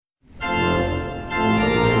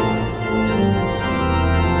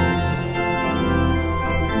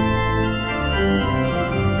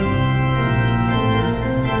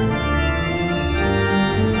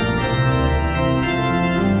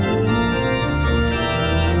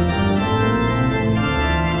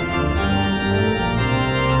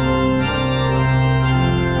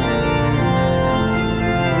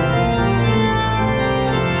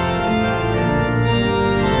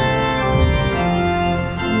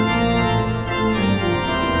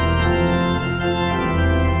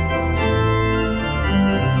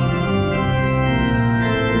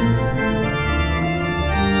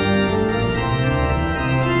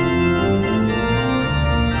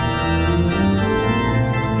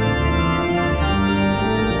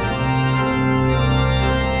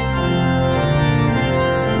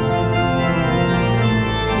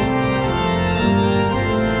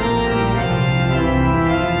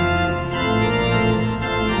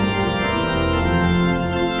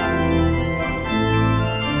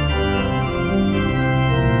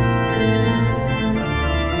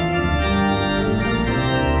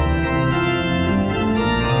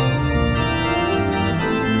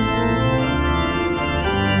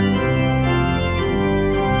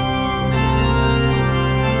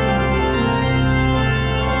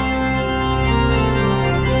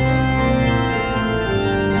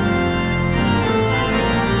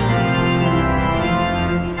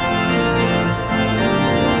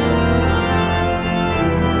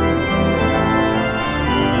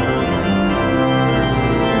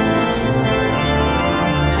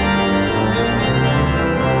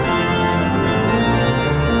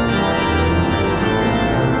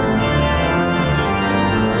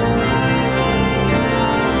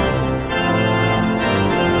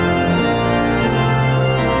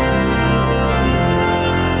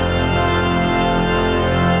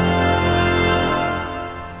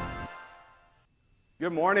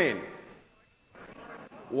Good morning.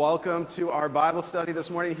 Welcome to our Bible study this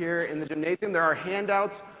morning here in the gymnasium. There are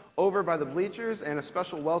handouts over by the bleachers, and a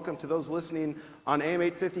special welcome to those listening on AM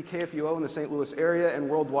 850 KFUO in the St. Louis area and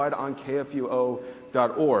worldwide on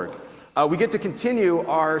KFUO.org. We get to continue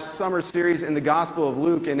our summer series in the Gospel of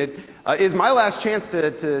Luke, and it is my last chance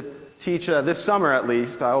to teach this summer at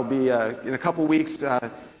least. I'll be, in a couple weeks,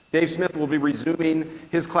 Dave Smith will be resuming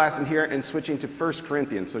his class in here and switching to 1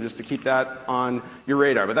 Corinthians, so just to keep that on your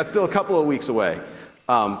radar. But that's still a couple of weeks away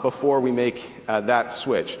before we make that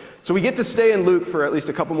switch. So we get to stay in Luke for at least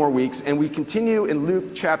a couple more weeks, and we continue in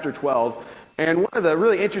Luke chapter 12. And one of the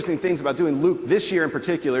really interesting things about doing Luke this year in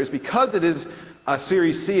particular is because it is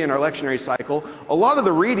Series C in our lectionary cycle, a lot of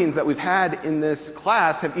the readings that we've had in this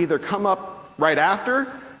class have either come up right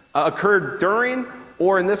after, occurred during,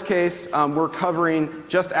 or in this case, we're covering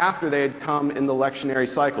just after they had come in the lectionary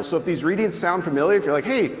cycle. So if these readings sound familiar, if you're like,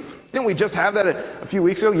 hey, didn't we just have that a few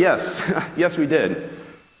weeks ago? Yes, yes we did.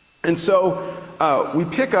 And so we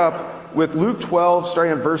pick up with Luke 12,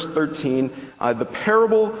 starting at verse 13, the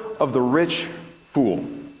parable of the rich fool.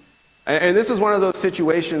 And this is one of those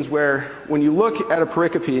situations where when you look at a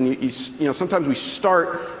pericope, and you know, sometimes we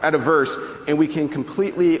start at a verse and we can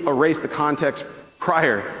completely erase the context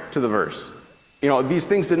prior to the verse. You know, these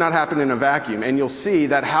things did not happen in a vacuum, and you'll see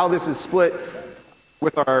that how this is split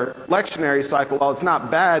with our lectionary cycle, while it's not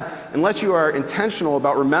bad, unless you are intentional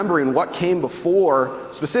about remembering what came before,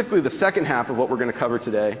 specifically the second half of what we're going to cover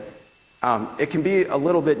today, it can be a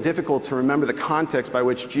little bit difficult to remember the context by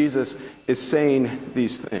which Jesus is saying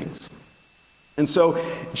these things. And so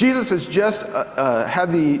Jesus has just had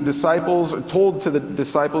the disciples, told to the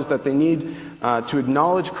disciples that they need to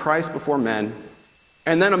acknowledge Christ before men.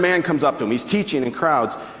 And then a man comes up to him. He's teaching in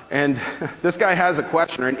crowds. And this guy has a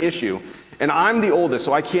question or an issue. And I'm the oldest,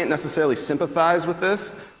 so I can't necessarily sympathize with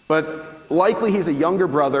this. But likely he's a younger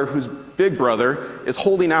brother whose big brother is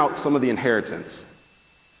holding out some of the inheritance.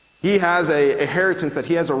 He has a inheritance that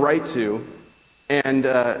he has a right to. And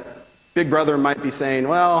big brother might be saying,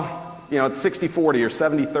 well, you know, it's 60-40 or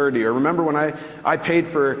 70-30. Or remember when I paid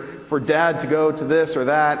for dad to go to this or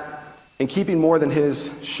that, and keeping more than his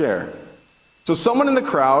share. So someone in the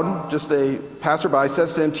crowd, just a passerby,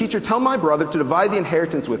 says to him, "Teacher, tell my brother to divide the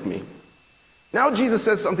inheritance with me." Now Jesus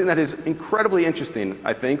says something that is incredibly interesting,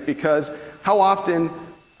 I think, because how often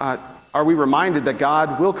are we reminded that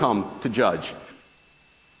God will come to judge?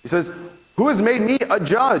 He says, "Who has made me a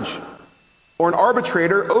judge or an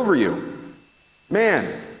arbitrator over you? Man,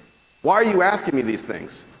 why are you asking me these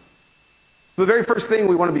things?" So the very first thing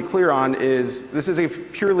we want to be clear on is this is a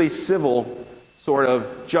purely civil sort of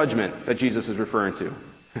judgment that Jesus is referring to.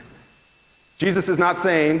 Jesus is not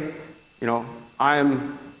saying, you know,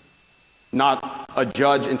 I'm not a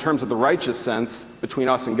judge in terms of the righteous sense between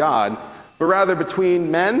us and God, but rather between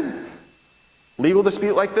men, legal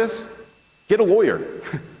dispute like this, get a lawyer.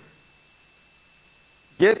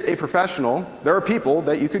 Get a professional. There are people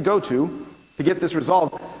that you could go to get this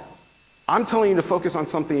resolved. I'm telling you to focus on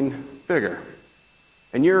something bigger.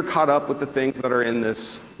 And you're caught up with the things that are in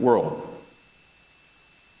this world.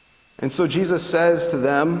 And so Jesus says to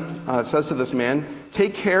this man,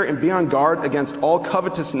 "Take care and be on guard against all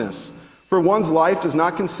covetousness, for one's life does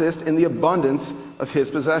not consist in the abundance of his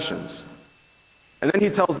possessions." And then he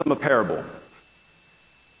tells them a parable.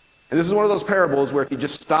 And this is one of those parables where if he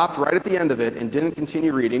just stopped right at the end of it and didn't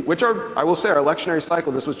continue reading, which I will say, our lectionary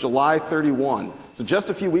cycle, this was July 31. So just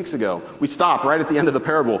a few weeks ago, we stopped right at the end of the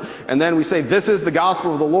parable. And then we say, this is the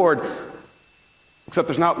gospel of the Lord, except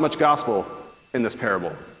there's not much gospel in this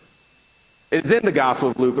parable. It's in the Gospel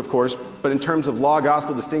of Luke, of course, but in terms of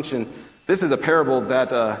law-gospel distinction, this is a parable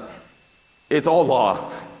that it's all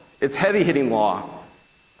law. It's heavy-hitting law.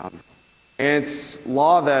 And it's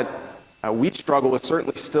law that we struggle with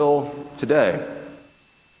certainly still today.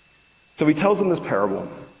 So he tells them this parable.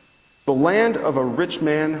 "The land of a rich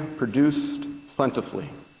man produced plentifully.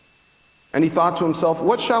 And he thought to himself,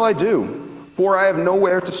 'What shall I do? For I have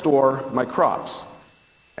nowhere to store my crops.'"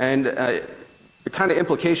 And the kind of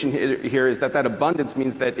implication here is that abundance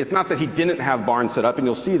means that it's not that he didn't have barns set up, and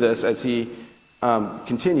you'll see this as he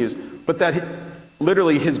continues, but that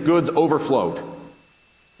literally his goods overflowed.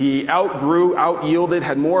 He outgrew, out-yielded,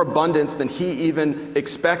 had more abundance than he even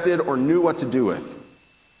expected or knew what to do with.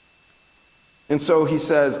 And so he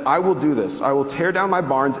says, "I will do this. I will tear down my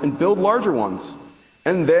barns and build larger ones,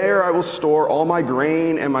 and there I will store all my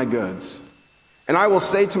grain and my goods. And I will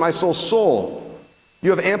say to my soul, you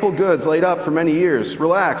have ample goods laid up for many years.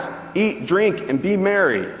 Relax, eat, drink, and be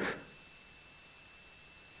merry."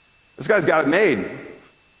 This guy's got it made.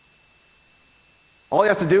 All he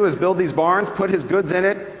has to do is build these barns, put his goods in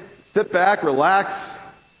it, Sit back, relax,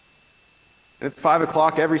 and it's 5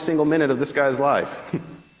 o'clock every single minute of this guy's life.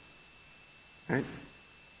 Right?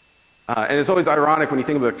 And it's always ironic when you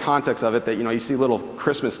think of the context of it that, you see little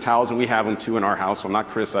Christmas towels, and we have them too in our house, so I'm not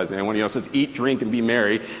criticizing anyone. It says eat, drink, and be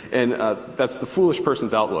merry, and that's the foolish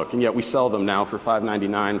person's outlook, and yet we sell them now for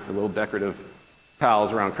 $5.99 for little decorative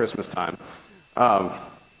towels around Christmas time. So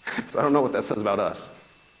I don't know what that says about us.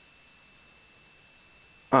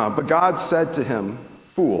 But God said to him,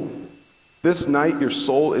 "Fool, this night your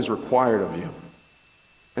soul is required of you,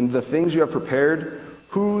 and the things you have prepared,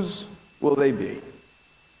 whose will they be?"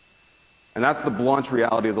 And that's the blunt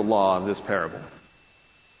reality of the law of this parable.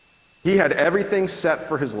 He had everything set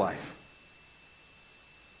for his life.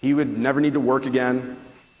 He would never need to work again.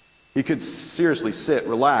 He could seriously sit,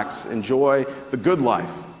 relax, enjoy the good life.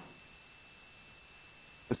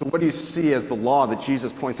 And so what do you see as the law that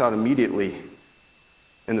Jesus points out immediately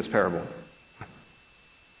in this parable?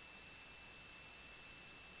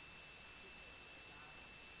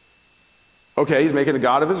 Okay, he's making a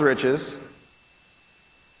god of his riches.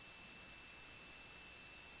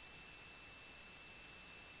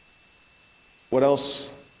 What else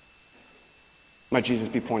might Jesus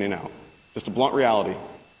be pointing out? Just a blunt reality.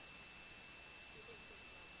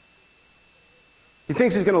 He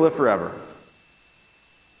thinks he's going to live forever.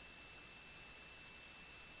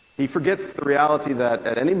 He forgets the reality that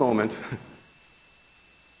at any moment,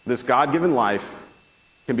 this God-given life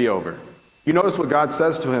can be over. You notice what God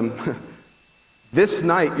says to him, "This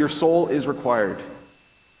night your soul is required."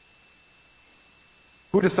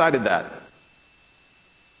 Who decided that?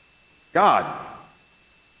 God.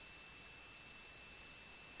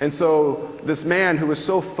 And so this man who was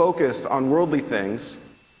so focused on worldly things,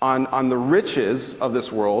 on the riches of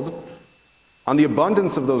this world, on the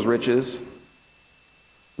abundance of those riches,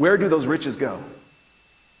 where do those riches go?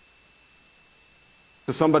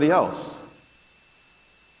 To somebody else.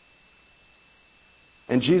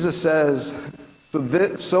 And Jesus says,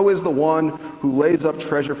 so is the one who lays up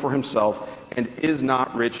treasure for himself and is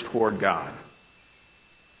not rich toward God.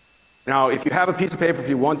 Now, if you have a piece of paper, if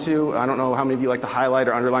you want to, I don't know how many of you like to highlight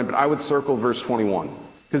or underline, but I would circle verse 21,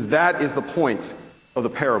 because that is the point of the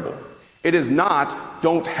parable. It is not,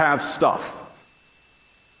 don't have stuff.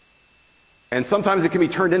 And sometimes it can be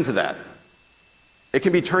turned into that. It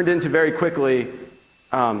can be turned into very quickly,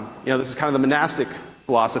 this is kind of the monastic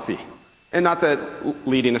philosophy. And not that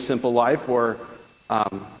leading a simple life or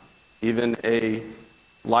even a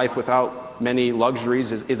life without many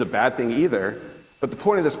luxuries is a bad thing either. But the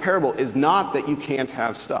point of this parable is not that you can't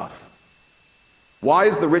have stuff. Why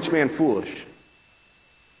is the rich man foolish?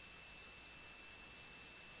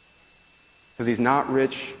 Because he's not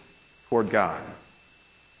rich toward God.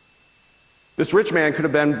 This rich man could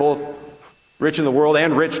have been both rich in the world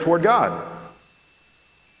and rich toward God.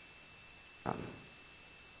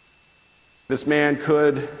 This man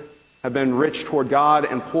could have been rich toward God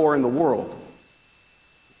and poor in the world.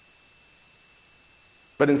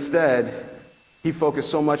 But instead, he focused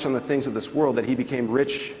so much on the things of this world that he became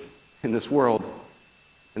rich in this world,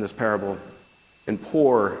 in this parable, and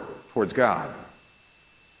poor towards God.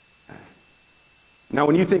 Now,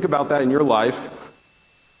 when you think about that in your life,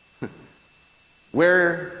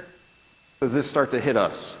 where does this start to hit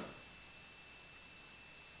us?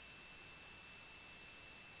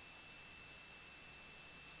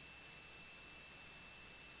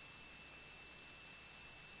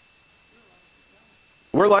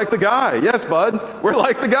 We're like the guy. Yes, bud. We're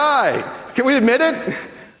like the guy. Can we admit it?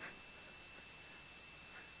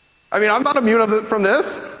 I mean, I'm not immune from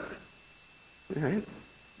this. Right?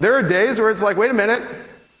 There are days where it's like, wait a minute,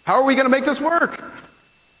 how are we going to make this work?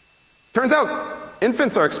 Turns out,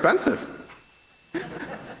 infants are expensive.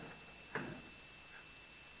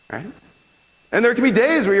 Right? And there can be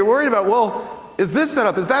days where you're worried about, well, is this set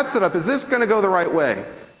up? Is that set up? Is this going to go the right way?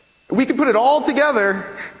 We can put it all together,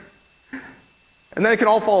 and then it can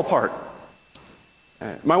all fall apart.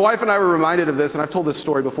 My wife and I were reminded of this, and I've told this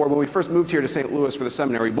story before. When we first moved here to St. Louis for the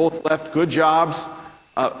seminary, we both left good jobs,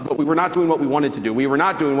 but we were not doing what we wanted to do. We were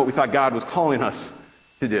not doing what we thought God was calling us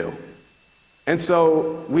to do. And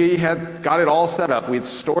so we had got it all set up. We had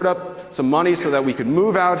stored up some money so that we could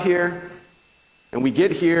move out here. And we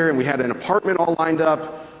get here, and we had an apartment all lined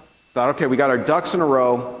up. Thought, okay, we got our ducks in a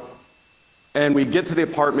row. And we get to the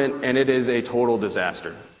apartment, and it is a total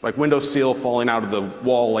disaster. Like window seal falling out of the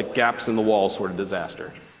wall, like gaps in the wall sort of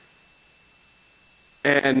disaster.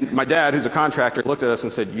 And my dad, who's a contractor, looked at us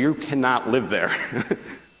and said, "You cannot live there."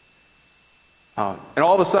 And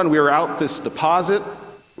all of a sudden, we were out this deposit.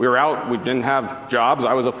 We were out, we didn't have jobs.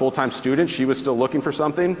 I was a full-time student. She was still looking for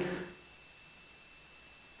something.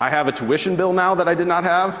 I have a tuition bill now that I did not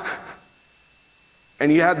have.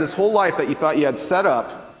 and you had this whole life that you thought you had set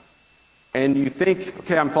up, and you think,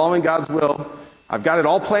 okay, I'm following God's will, I've got it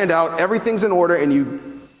all planned out, everything's in order, and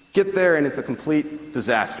you get there and it's a complete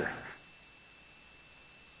disaster.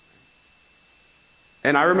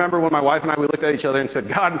 And I remember when my wife and we looked at each other and said,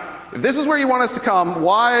 God, if this is where you want us to come,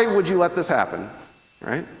 why would you let this happen?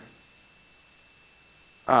 Right?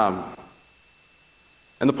 And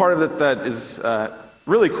the part of it that is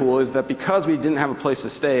really cool is that because we didn't have a place to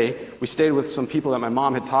stay, we stayed with some people that my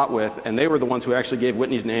mom had taught with, and they were the ones who actually gave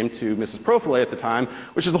Whitney's name to Mrs. Profile at the time,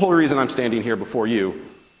 which is the whole reason I'm standing here before you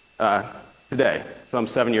today, some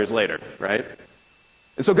 7 years later, right?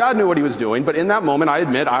 And so God knew what he was doing, but in that moment, I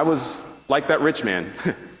admit, I was like that rich man.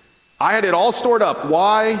 I had it all stored up.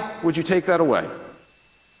 Why would you take that away?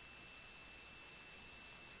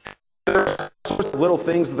 There are sorts of little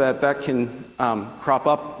things that can crop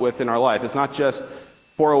up with in our life. It's not just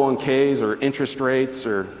 401ks or interest rates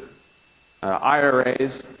or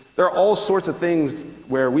IRAs. There are all sorts of things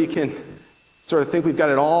where we can sort of think we've got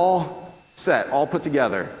it all set, all put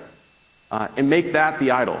together, and make that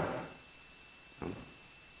the idol.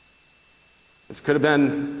 This could have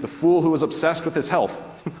been the fool who was obsessed with his health.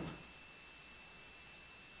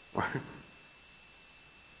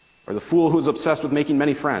 or the fool who was obsessed with making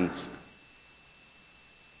many friends.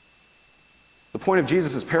 The point of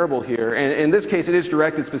Jesus' parable here, and in this case it is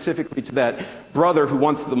directed specifically to that brother who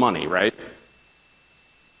wants the money, right?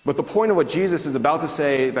 But the point of what Jesus is about to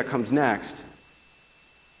say that comes next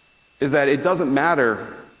is that it doesn't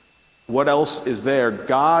matter what else is there.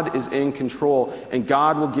 God is in control, and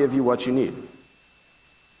God will give you what you need.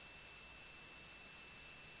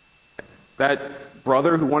 That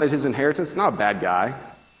brother who wanted his inheritance is not a bad guy.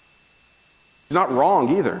 He's not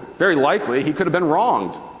wrong either. Very likely, he could have been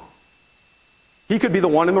wronged. He could be the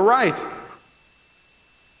one in the right.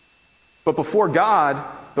 But before God,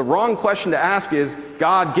 the wrong question to ask is,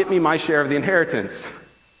 God, get me my share of the inheritance.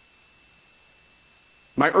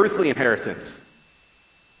 My earthly inheritance.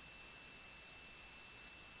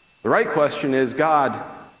 The right question is, God,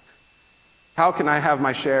 how can I have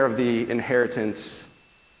my share of the inheritance,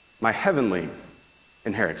 my heavenly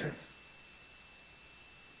inheritance?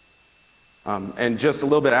 And just a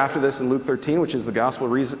little bit after this in Luke 13, which is the gospel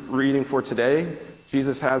reading for today,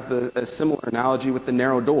 Jesus has a similar analogy with the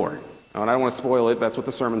narrow door. And I don't want to spoil it, that's what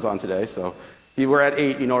the sermon's on today, so if you were at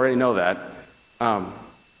 8, you already know that.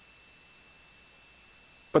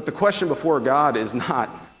 But the question before God is not,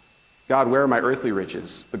 God, where are my earthly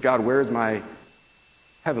riches? But God, where is my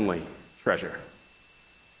heavenly treasure?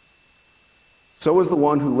 So is the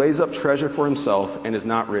one who lays up treasure for himself and is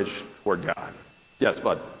not rich toward God. Yes,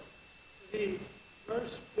 Bud. The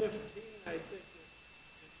verse 15, I think,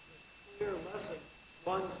 is a clear lesson.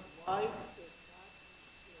 One's life does not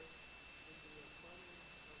consist in the abundance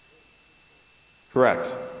of his.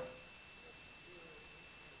 Correct.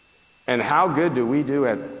 And how good do we do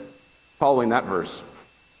at following that verse?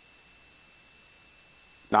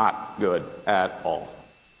 Not good at all.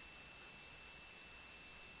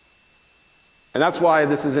 And that's why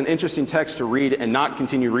this is an interesting text to read and not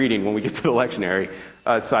continue reading when we get to the lectionary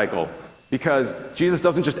cycle. Because Jesus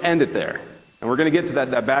doesn't just end it there. And we're going to get to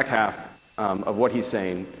that back half of what he's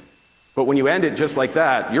saying. But when you end it just like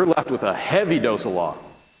that, you're left with a heavy dose of law.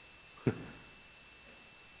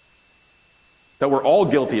 That we're all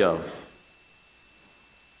guilty of.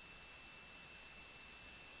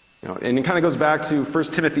 And it kind of goes back to 1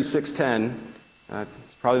 Timothy 6:10.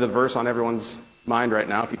 It's probably the verse on everyone's mind right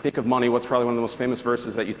now. If you think of money, what's probably one of the most famous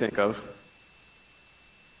verses that you think of?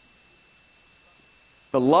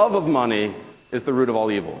 The love of money is the root of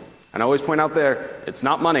all evil. And I always point out there, it's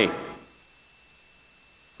not money. It's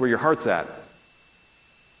where your heart's at.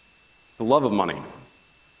 It's the love of money.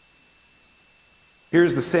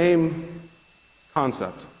 Here's the same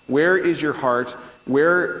concept. Where is your heart?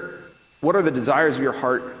 What are the desires of your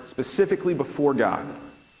heart specifically before God?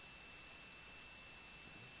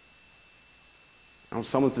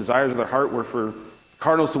 Someone's desires of their heart were for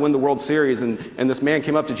Cardinals to win the World Series, and this man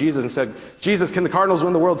came up to Jesus and said, Jesus, can the Cardinals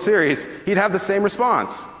win the World Series? He'd have the same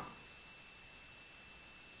response.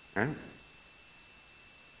 Right?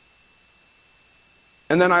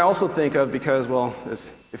 And then I also think of, because, well,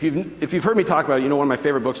 if you've heard me talk about it, one of my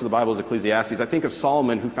favorite books of the Bible is Ecclesiastes. I think of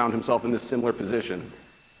Solomon, who found himself in this similar position.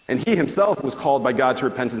 And he himself was called by God to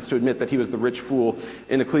repentance to admit that he was the rich fool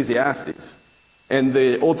in Ecclesiastes. And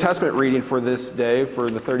the Old Testament reading for this day,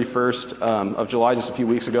 for the 31st of July, just a few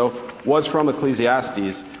weeks ago, was from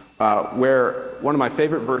Ecclesiastes, where one of my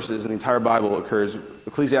favorite verses in the entire Bible occurs.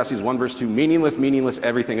 Ecclesiastes 1 verse 2, meaningless, meaningless,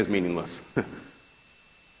 everything is meaningless.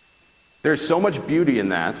 There's so much beauty in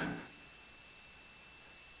that.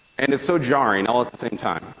 And it's so jarring all at the same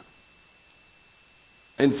time.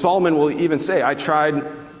 And Solomon will even say, I tried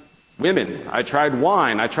women, I tried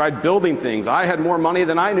wine, I tried building things, I had more money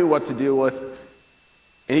than I knew what to do with.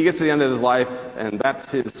 And he gets to the end of his life, and that's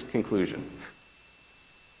his conclusion.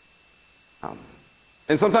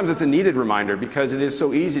 And sometimes it's a needed reminder because it is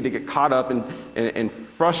so easy to get caught up and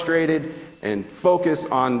frustrated and focused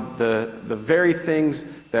on the very things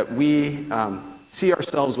that we see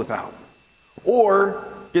ourselves without. Or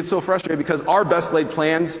get so frustrated because our best laid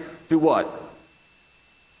plans do what?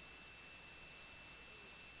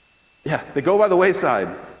 Yeah, they go by the wayside.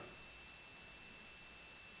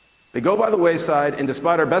 They go by the wayside, and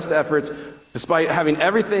despite our best efforts, despite having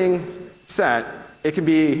everything set, it can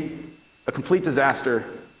be a complete disaster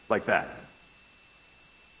like that.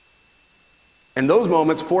 And those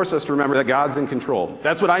moments force us to remember that God's in control.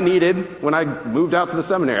 That's what I needed when I moved out to the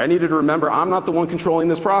seminary. I needed to remember I'm not the one controlling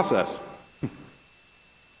this process.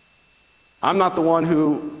 I'm not the one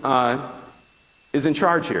who is in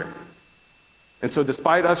charge here. And so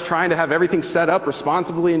despite us trying to have everything set up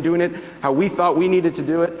responsibly and doing it how we thought we needed to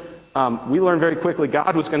do it, we learned very quickly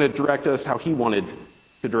God was going to direct us how he wanted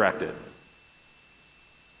to direct it.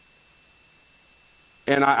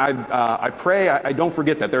 And I pray I don't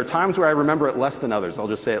forget that. There are times where I remember it less than others. I'll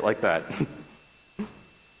just say it like that.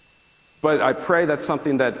 But I pray that's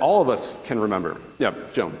something that all of us can remember. Yeah,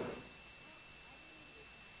 Joan.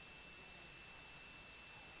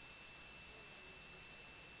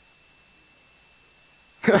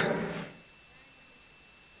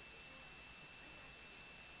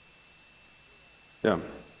 Yeah.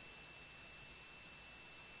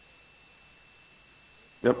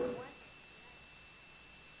 Yep.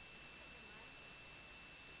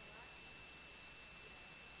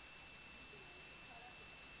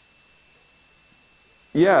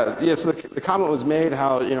 Yeah, so the comment was made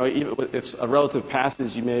how, even if a relative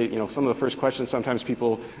passes, you may, some of the first questions sometimes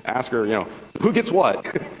people ask are, who gets what?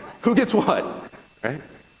 Who gets what? Right?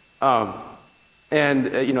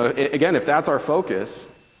 Again, if that's our focus,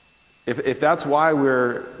 if that's why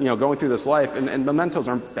we're, going through this life, and mementos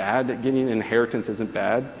aren't bad, getting an inheritance isn't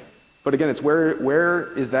bad, but again, it's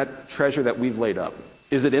where is that treasure that we've laid up?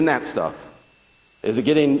 Is it in that stuff? Is it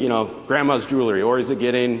getting, grandma's jewelry, or is it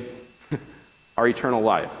getting our eternal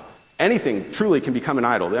life? Anything truly can become an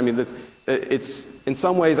idol. I mean, it's in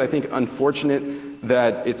some ways, I think, unfortunate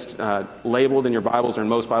that it's labeled in your Bibles or in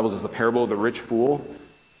most Bibles as the parable of the rich fool.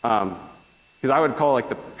 Because I would call it like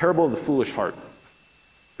the parable of the foolish heart.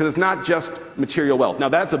 Because it's not just material wealth. Now,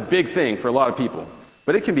 that's a big thing for a lot of people,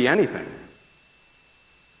 but it can be anything. It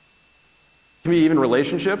can be even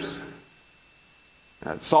relationships.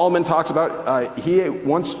 Solomon talks about he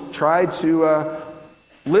once tried to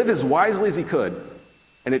live as wisely as he could,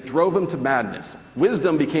 and it drove him to madness.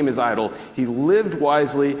 Wisdom became his idol. He lived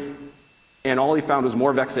wisely, and all he found was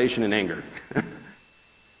more vexation and anger.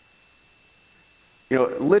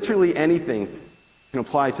 Literally anything can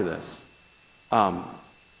apply to this.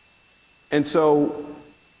 And so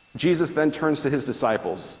Jesus then turns to his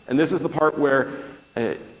disciples. And this is the part where,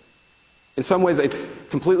 in some ways, it's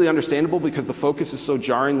completely understandable because the focus is so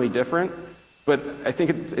jarringly different. But I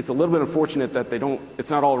think it's a little bit unfortunate that it's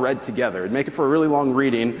not all read together. It'd make it for a really long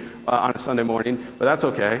reading on a Sunday morning, but that's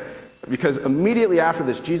okay. Because immediately after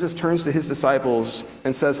this, Jesus turns to his disciples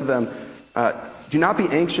and says to them, do not be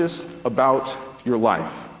anxious about your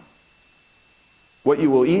life, what you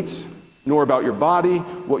will eat, nor about your body,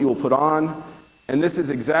 what you will put on. And this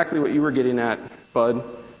is exactly what you were getting at, Bud.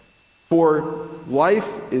 For life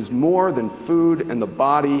is more than food, and the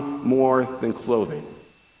body more than clothing.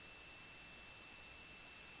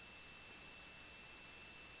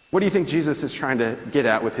 What do you think Jesus is trying to get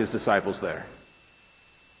at with his disciples there?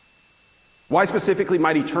 Why specifically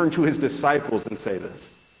might he turn to his disciples and say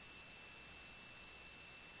this?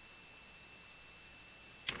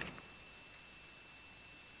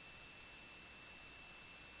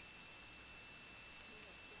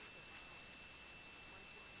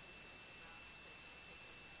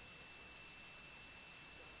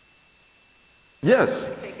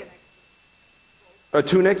 Yes. A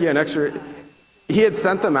tunic, yeah, an extra. He had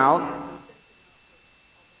sent them out.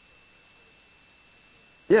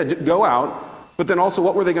 Yeah, go out. But then also,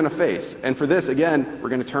 what were they going to face? And for this, again, we're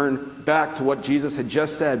going to turn back to what Jesus had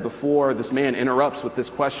just said before this man interrupts with this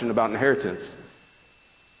question about inheritance.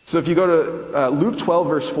 So if you go to Luke 12,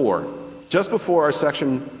 verse 4, just before our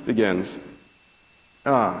section begins,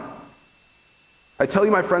 I tell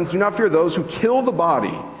you, my friends, do not fear those who kill the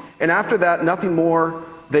body, and after that, nothing more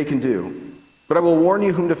they can do. But I will warn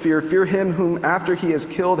you whom to fear. Fear him whom, after he is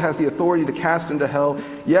killed, has the authority to cast into hell.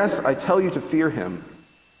 Yes, I tell you to fear him.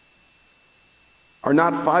 Are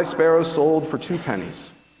not 5 sparrows sold for 2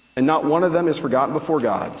 pennies, and not one of them is forgotten before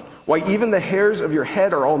God? Why, even the hairs of your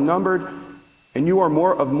head are all numbered, and you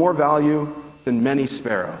are of more value than many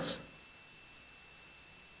sparrows.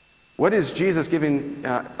 What is Jesus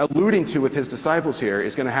alluding to with his disciples here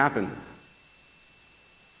is going to happen?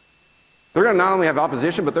 They're going to not only have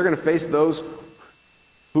opposition, but they're going to face those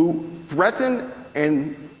who threaten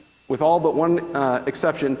and, with all but one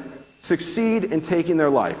exception, succeed in taking their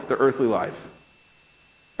life, their earthly life.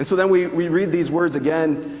 And so then we read these words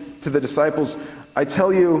again to the disciples. I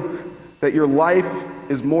tell you that your life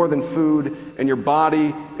is more than food, and your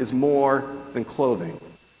body is more than clothing.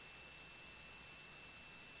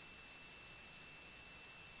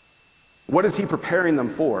 What is he preparing them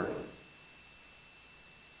for?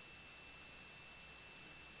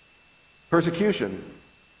 Persecution.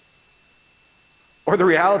 Or the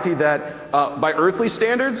reality that by earthly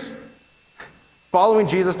standards, following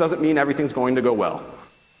Jesus doesn't mean everything's going to go well.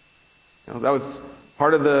 That was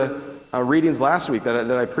part of the readings last week that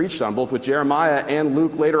I preached on, both with Jeremiah and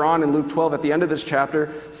Luke later on in Luke 12 at the end of this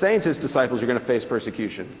chapter, saying to his disciples, you're going to face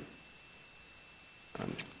persecution.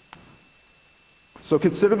 So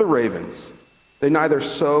consider the ravens. They neither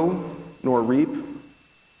sow nor reap.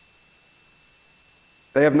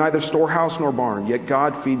 They have neither storehouse nor barn, yet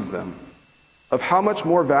God feeds them. Of how much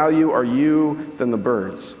more value are you than the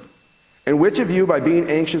birds? And which of you, by being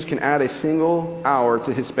anxious, can add a single hour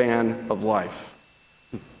to his span of life?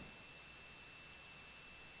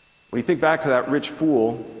 When you think back to that rich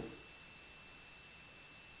fool,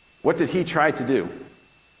 what did he try to do?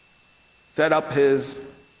 Set up his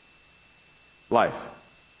life.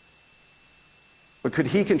 But could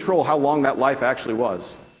he control how long that life actually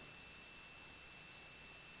was?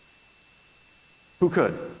 Who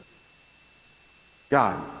could?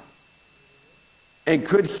 God. And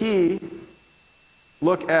could he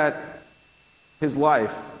look at his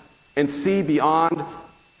life and see beyond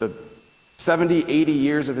the 70, 80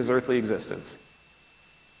 years of his earthly existence?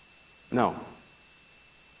 No.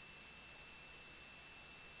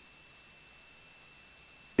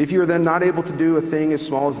 If you are then not able to do a thing as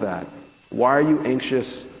small as that, why are you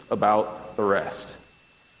anxious about the rest?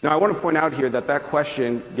 Now, I want to point out here that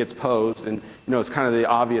question gets posed, and it's kind of the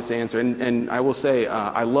obvious answer. And I will say,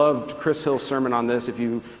 I loved Chris Hill's sermon on this. If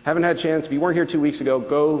you haven't had a chance, if you weren't here 2 weeks ago,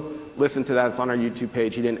 go listen to that. It's on our YouTube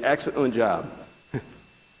page. He did an excellent job.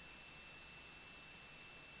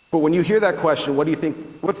 But when you hear that question, what do you think?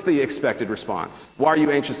 What's the expected response? Why are you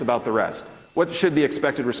anxious about the rest? What should the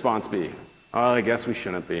expected response be? Oh, I guess we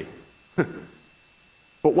shouldn't be.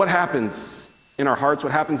 But what happens in our hearts?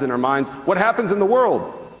 What happens in our minds? What happens in the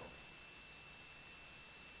world?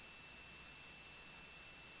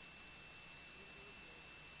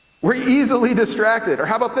 We're easily distracted. Or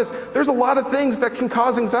how about this? There's a lot of things that can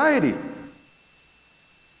cause anxiety.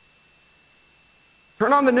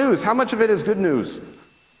 Turn on the news. How much of it is good news?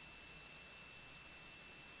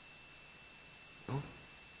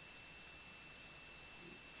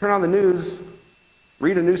 Turn on the news.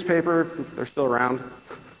 Read a newspaper, if they're still around.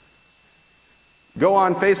 Go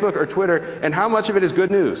on Facebook or Twitter, and how much of it is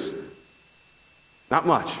good news? Not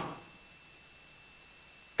much.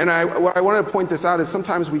 And what I want to point this out is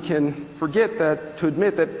sometimes we can forget to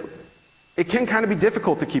admit that it can kind of be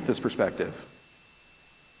difficult to keep this perspective.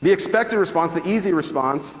 The expected response, the easy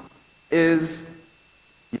response, is,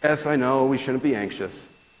 yes, I know, we shouldn't be anxious.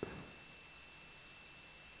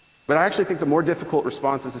 But I actually think the more difficult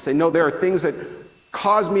response is to say, no, there are things that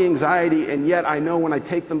cause me anxiety, and yet I know when I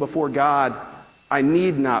take them before God, I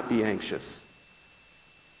need not be anxious.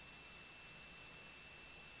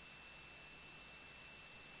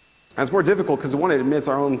 And it's more difficult because, one, it admits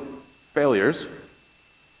our own failures.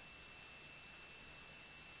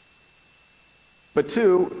 But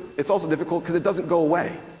two, it's also difficult because it doesn't go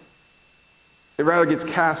away. It rather gets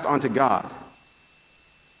cast onto God.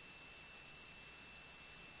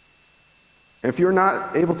 And if you're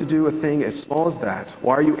not able to do a thing as small as that,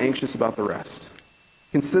 why are you anxious about the rest?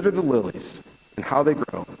 Consider the lilies and how they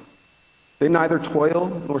grow. They neither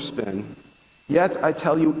toil nor spin. Yet, I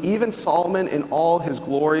tell you, even Solomon in all his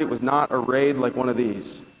glory was not arrayed like one of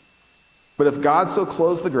these. But if God so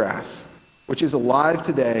clothes the grass, which is alive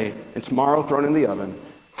today and tomorrow thrown in the oven,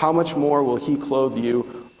 how much more will he clothe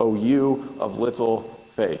you, O you of little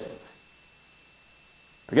faith?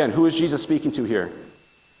 Again, who is Jesus speaking to here?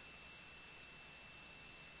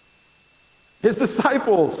 His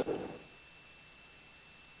disciples.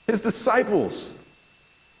 His disciples.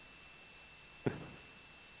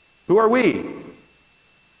 Who are we?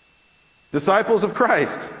 Disciples of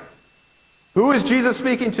Christ. Who is Jesus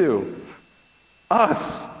speaking to?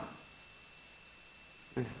 Us.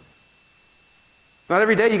 Not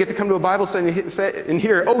every day you get to come to a Bible study and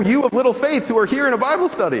hear, oh, you of little faith who are here in a Bible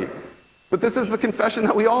study. But this is the confession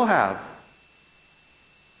that we all have.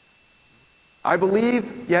 I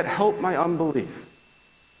believe, yet help my unbelief.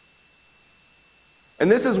 And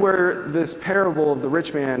this is where this parable of the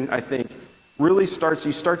rich man, I think, really starts.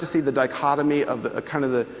 You start to see the dichotomy of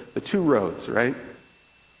the two roads, right?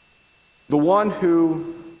 The one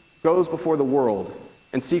who goes before the world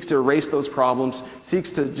and seeks to erase those problems,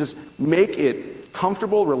 seeks to just make it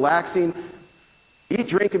comfortable, relaxing, eat,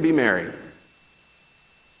 drink, and be merry.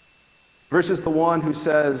 Versus the one who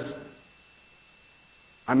says,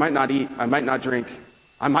 I might not eat, I might not drink,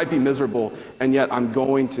 I might be miserable, and yet I'm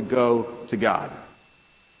going to go to God.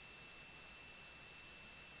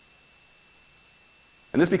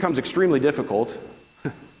 And this becomes extremely difficult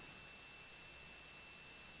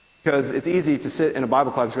because it's easy to sit in a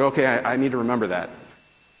Bible class and go, okay, I need to remember that.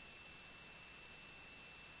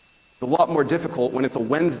 It's a lot more difficult when it's a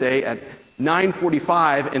Wednesday at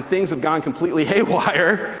 9:45 and things have gone completely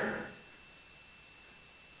haywire.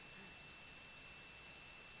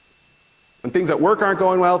 When things at work aren't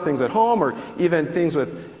going well, things at home, or even things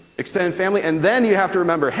with extended family, and then you have to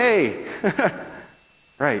remember, hey,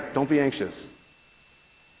 right, don't be anxious.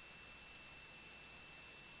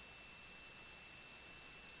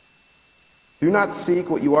 Do not seek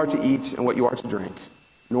what you are to eat and what you are to drink,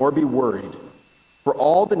 nor be worried. For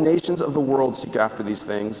all the nations of the world seek after these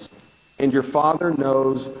things, and your Father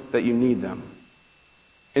knows that you need them.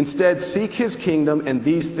 Instead, seek his kingdom, and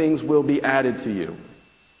these things will be added to you.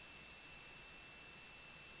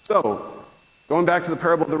 So, going back to the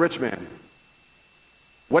parable of the rich man,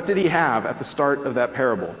 what did he have at the start of that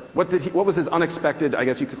parable? What was his unexpected, I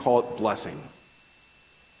guess you could call it, blessing?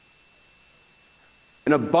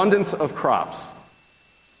 An abundance of crops.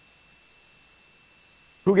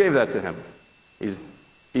 Who gave that to him?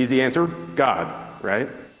 Easy answer, God, right?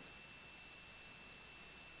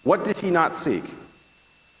 What did he not seek?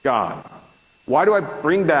 God. Why do I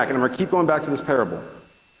bring back, and I'm going to keep going back to this parable?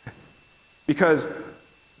 Because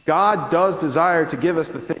God does desire to give us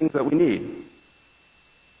the things that we need.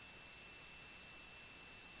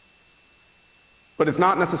 But it's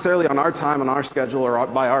not necessarily on our time, on our schedule, or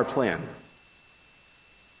by our plan.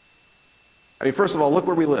 I mean, first of all, look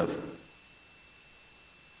where we live.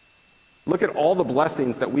 Look at all the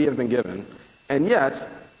blessings that we have been given, and yet,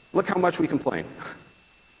 look how much we complain.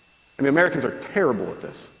 I mean, Americans are terrible at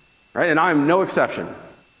this, right? And I am no exception.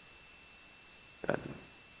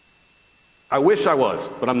 I wish I was,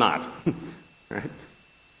 but I'm not. Right?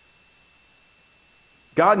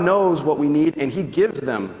 God knows what we need, and he gives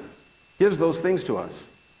those things to us.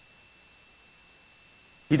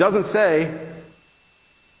 He doesn't say,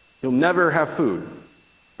 you'll never have food.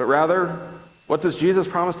 But rather, what does Jesus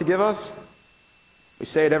promise to give us? We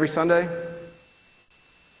say it every Sunday.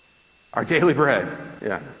 Our daily bread.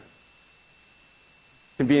 Yeah.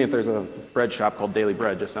 Convenient, there's a bread shop called Daily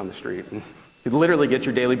Bread just down the street. You can literally get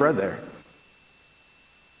your daily bread there.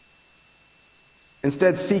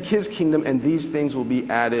 Instead, seek his kingdom, and these things will be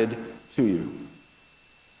added to you.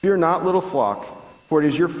 Fear not, little flock, for it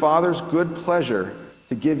is your Father's good pleasure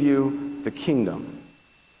to give you the kingdom.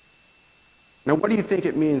 Now, what do you think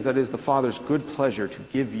it means that it is the Father's good pleasure to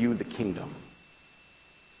give you the kingdom?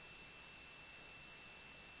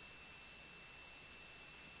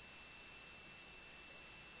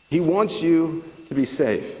 He wants you to be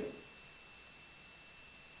safe.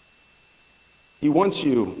 He wants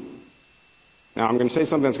you, now I'm going to say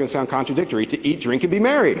something that's going to sound contradictory, to eat, drink, and be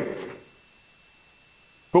merry.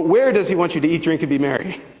 But where does he want you to eat, drink, and be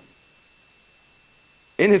merry?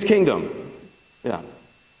 In his kingdom. Yeah.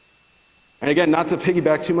 And again, not to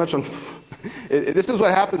piggyback too much on... this is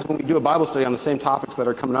what happens when we do a Bible study on the same topics that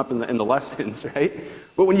are coming up in the lessons, right?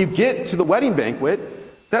 But when you get to the wedding banquet,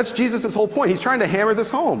 that's Jesus' whole point. He's trying to hammer this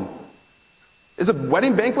home. Is a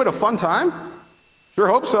wedding banquet a fun time? Sure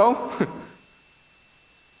hope so.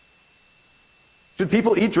 Should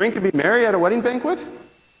people eat, drink, and be merry at a wedding banquet?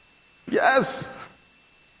 Yes.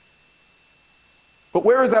 But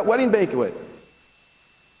where is that wedding banquet?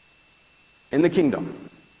 In the kingdom.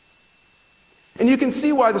 And you can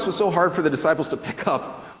see why this was so hard for the disciples to pick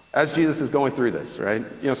up as Jesus is going through this, right?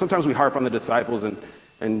 You know, sometimes we harp on the disciples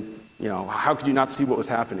and you know, how could you not see what was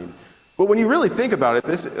happening? But when you really think about it,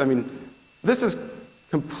 this is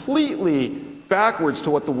completely backwards to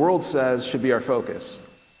what the world says should be our focus.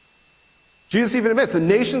 Jesus even admits the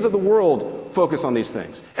nations of the world focus on these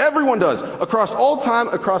things. Everyone does, across all time,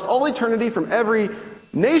 across all eternity, from every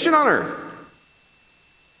nation on earth.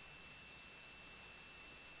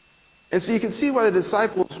 And so you can see why the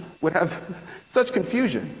disciples would have such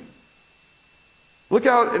confusion. Look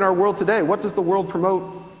out in our world today. What does the world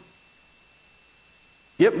promote?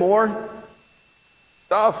 Get more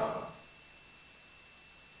stuff.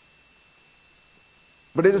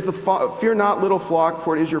 But it is fear not, little flock,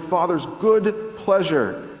 for it is your Father's good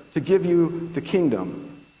pleasure to give you the kingdom.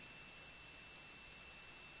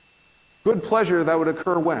 Good pleasure that would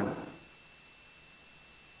occur when?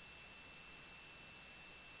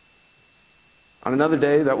 On another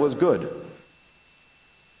day that was good.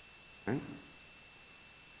 Right?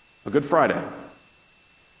 A Good Friday.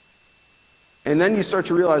 And then you start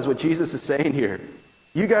to realize what Jesus is saying here.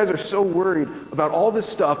 You guys are so worried about all this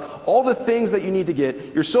stuff, all the things that you need to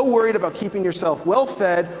get. You're so worried about keeping yourself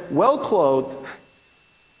well-fed, well-clothed.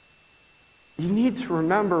 You need to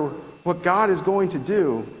remember what God is going to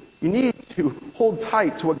do. You need to hold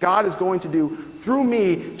tight to what God is going to do through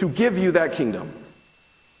me to give you that kingdom.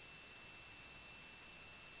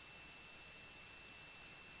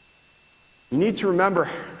 You need to remember,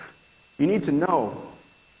 you need to know,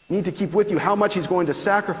 you need to keep with you how much He's going to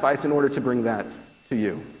sacrifice in order to bring that to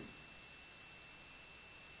you.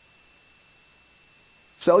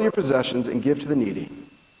 Sell your possessions and give to the needy.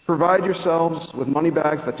 Provide yourselves with money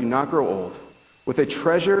bags that do not grow old, with a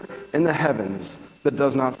treasure in the heavens that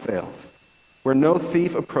does not fail, where no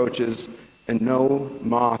thief approaches and no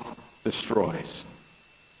moth destroys.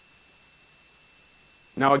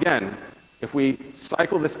 Now again, if we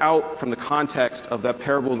cycle this out from the context of that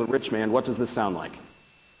parable of the rich man, what does this sound like?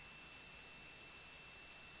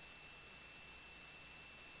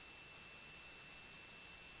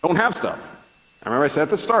 Don't have stuff. I remember I said at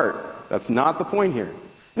the start, that's not the point here.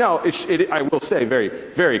 Now, I will say very,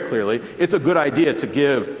 very clearly, it's a good idea to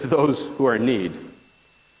give to those who are in need.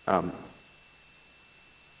 It's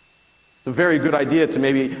a very good idea to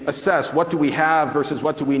maybe assess what do we have versus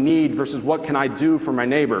what do we need versus what can I do for my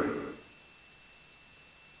neighbor.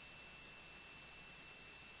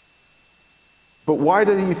 But why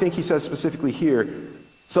do you think he says specifically here,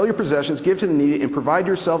 sell your possessions, give to the needy, and provide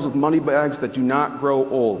yourselves with money bags that do not grow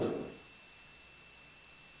old?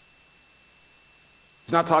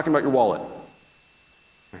 He's not talking about your wallet.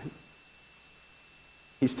 Right?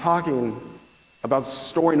 He's talking about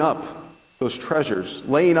storing up those treasures,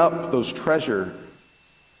 laying up those treasures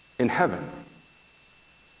in heaven.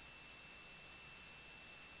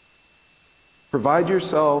 Provide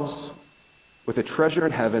yourselves with a treasure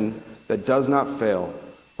in heaven that does not fail,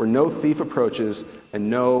 where no thief approaches and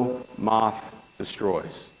no moth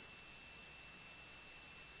destroys.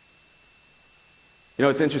 You know,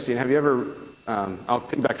 it's interesting. Have you ever, I'll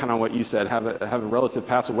piggyback kind of on what you said, have a relative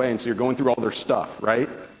pass away, and so you're going through all their stuff, right?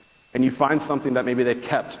 And you find something that maybe they've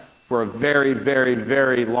kept for a very, very,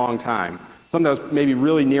 very long time. Something that was maybe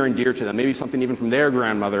really near and dear to them. Maybe something even from their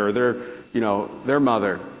grandmother or their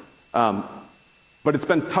mother. But it's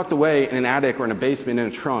been tucked away in an attic or in a basement in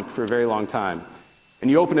a trunk for a very long time.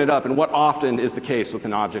 And you open it up, and what often is the case with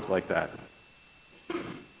an object like that?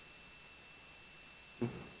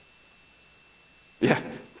 Yeah,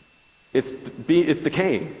 it's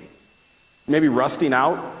decaying. Maybe rusting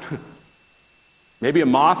out. Maybe a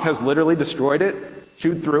moth has literally destroyed it,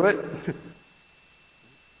 chewed through it.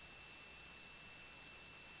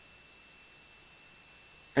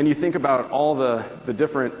 And you think about all the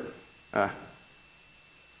different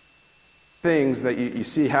things that you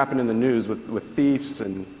see happen in the news with thieves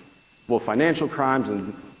and, well, financial crimes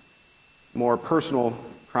and more personal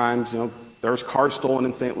crimes. You know, there's cars stolen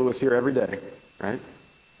in St. Louis here every day, right?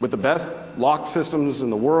 With the best lock systems in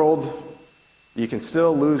the world, you can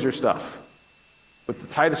still lose your stuff. With the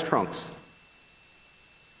tightest trunks,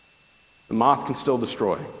 the moth can still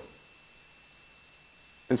destroy.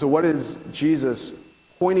 And so what is Jesus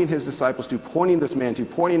pointing his disciples to, pointing this man to,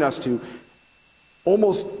 pointing us to,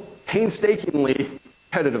 almost painstakingly,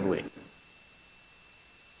 repetitively?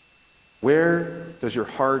 Where does your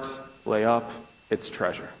heart lay up its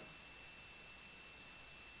treasure?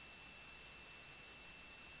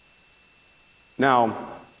 Now,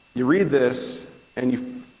 you read this and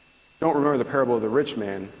you don't remember the parable of the rich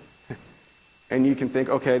man, and you can think,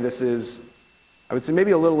 okay, this is, I would say,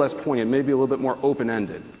 maybe a little less poignant, maybe a little bit more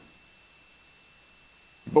open-ended.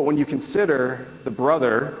 But when you consider the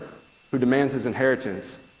brother who demands his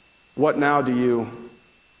inheritance, what now do you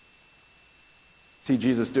see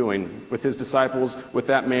Jesus doing with his disciples, with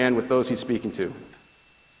that man, with those he's speaking to?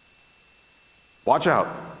 Watch out.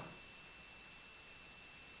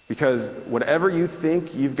 Because whatever you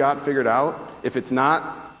think you've got figured out, if it's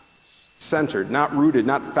not centered, not rooted,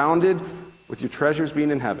 not founded with your treasures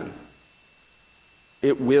being in heaven,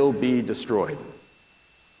 it will be destroyed.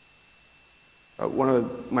 One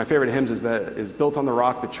of my favorite hymns is built on the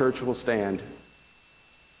rock, the church will stand.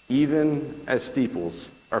 even as steeples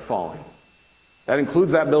are falling. That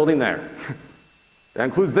includes that building there. That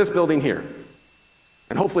includes this building here.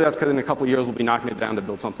 And hopefully that's because in a couple years we'll be knocking it down to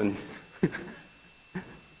build something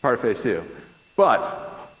part of phase 2. But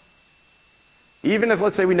even if,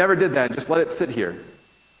 let's say, we never did that and just let it sit here,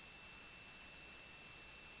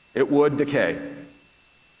 it would decay.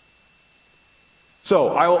 So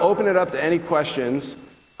I will open it up to any questions.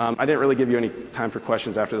 I didn't really give you any time for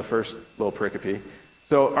questions after the first little pericope.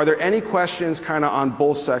 So are there any questions kind of on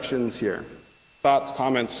both sections here? Thoughts,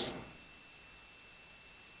 comments?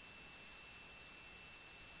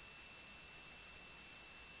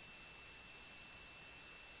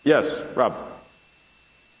 Yes, Rob.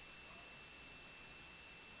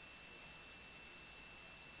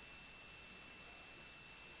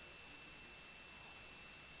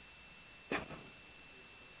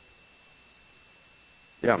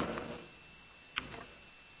 Yeah.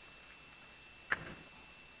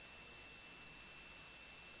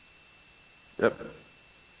 Yep.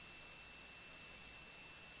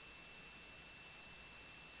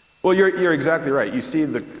 Well, you're exactly right. You see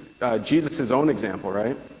Jesus' own example,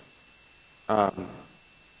 right?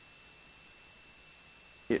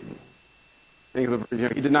 He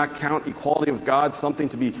did not count equality with God something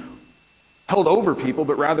to be held over people,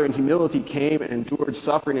 but rather in humility came and endured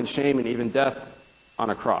suffering and shame and even death on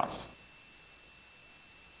a cross.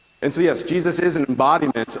 And so, yes, Jesus is an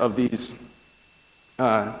embodiment of this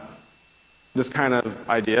kind of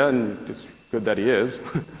idea, and it's good that he is.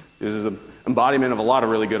 This is an embodiment of a lot of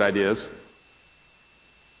really good ideas.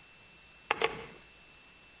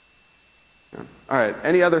 Yeah. All right,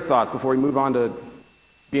 any other thoughts before we move on to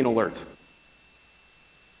being alert?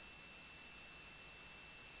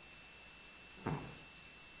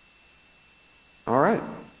 All right.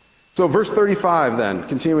 So verse 35 then,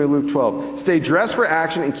 continuing Luke 12. Stay dressed for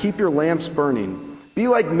action and keep your lamps burning. Be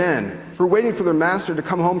like men who are waiting for their master to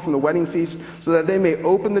come home from the wedding feast so that they may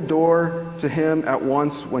open the door to him at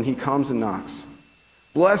once when he comes and knocks.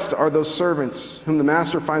 Blessed are those servants whom the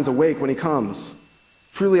master finds awake when he comes.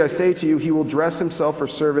 Truly I say to you, he will dress himself for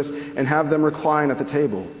service and have them recline at the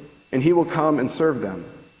table, and he will come and serve them.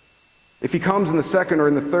 If he comes in the second or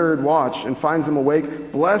in the third watch and finds them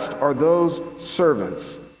awake, blessed are those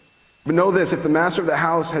servants. But know this, if the master of the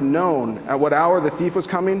house had known at what hour the thief was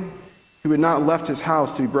coming, he would not have left his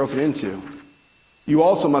house to be broken into. You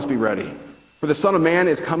also must be ready, for the Son of Man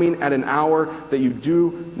is coming at an hour that you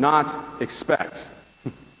do not expect.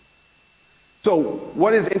 So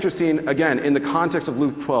what is interesting, again, in the context of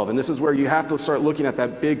Luke 12, and this is where you have to start looking at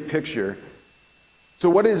that big picture. So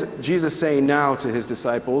what is Jesus saying now to his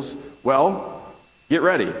disciples? Well, get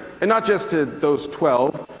ready. And not just to those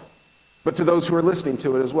 12, but to those who are listening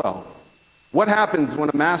to it as well. What happens when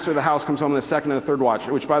a master of the house comes home in the second and the third watch,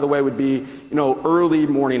 which, by the way, would be, early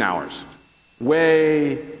morning hours,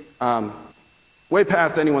 way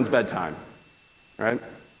past anyone's bedtime, right?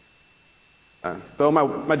 Though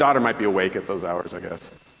my daughter might be awake at those hours, I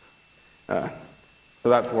guess. So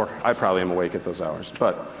therefore, I probably am awake at those hours.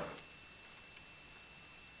 But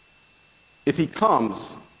if he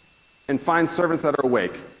comes and finds servants that are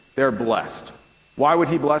awake, they're blessed. Why would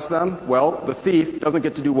he bless them? Well, the thief doesn't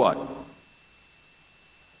get to do what?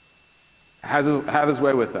 Have his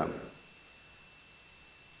way with them.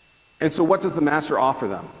 And so what does the master offer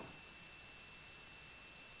them?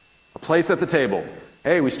 A place at the table.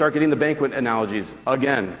 Hey, we start getting the banquet analogies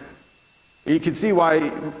again. You can see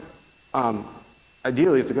why,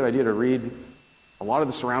 ideally, it's a good idea to read a lot of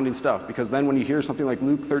the surrounding stuff, because then when you hear something like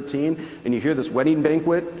Luke 13, and you hear this wedding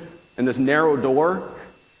banquet and this narrow door,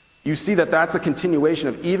 you see that that's a continuation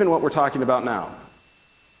of even what we're talking about now.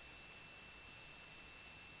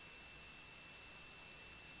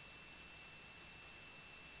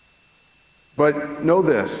 But know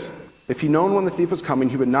this, if he'd known when the thief was coming,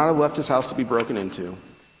 he would not have left his house to be broken into.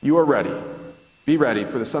 You are ready. Be ready,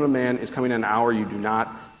 for the Son of Man is coming in an hour you do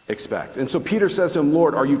not expect. And so Peter says to him,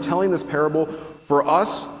 Lord, are you telling this parable for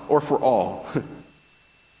us or for all?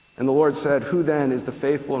 And the Lord said, who then is the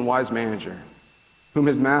faithful and wise manager, whom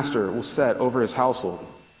his master will set over his household,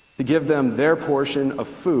 to give them their portion of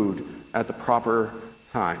food at the proper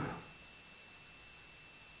time?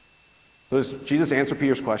 So does Jesus answer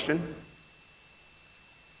Peter's question?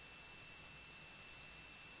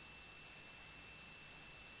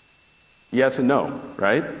 Yes and no,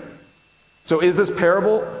 right? So is this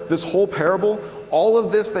parable, this whole parable, all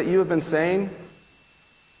of this that you have been saying,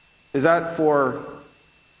 is that for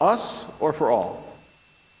us or for all?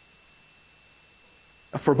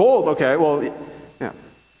 For both, okay, well, yeah.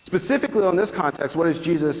 Specifically on this context, what is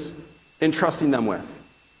Jesus entrusting them with?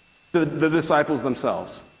 The disciples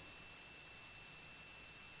themselves.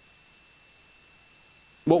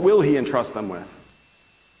 What will he entrust them with?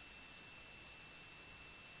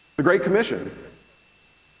 The Great Commission.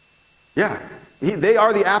 Yeah, they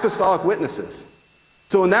are the apostolic witnesses.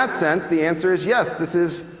 So in that sense, the answer is yes, this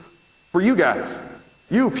is for you guys.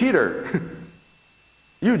 You, Peter.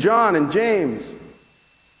 You, John and James.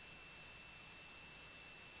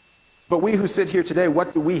 But we who sit here today,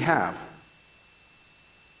 what do we have?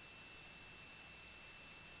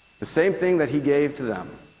 The same thing that he gave to them.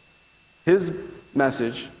 His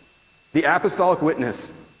message, the apostolic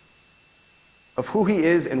witness of who he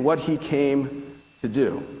is and what he came to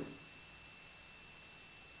do.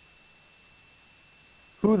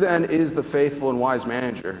 Who then is the faithful and wise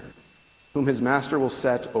manager whom his master will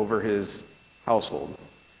set over his household?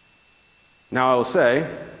 Now I will say,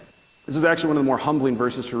 this is actually one of the more humbling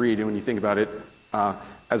verses to read when you think about it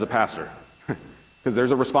as a pastor, because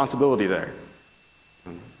there's a responsibility there.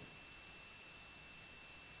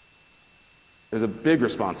 There's a big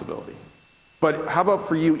responsibility. But how about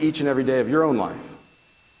for you each and every day of your own life?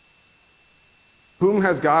 Whom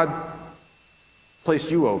has God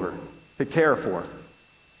placed you over to care for?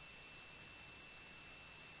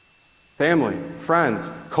 Family,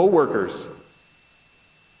 friends, co-workers.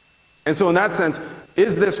 And so in that sense,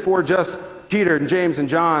 is this for just Peter and James and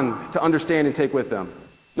John to understand and take with them?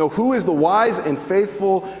 No, who is the wise and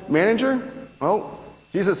faithful manager? Well,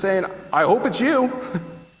 Jesus is saying, I hope it's you.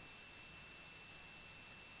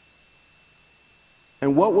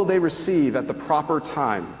 And what will they receive at the proper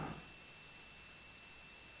time?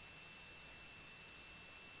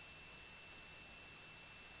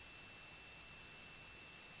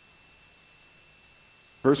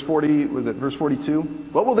 Verse 40, was it verse 42?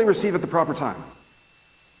 What will they receive at the proper time?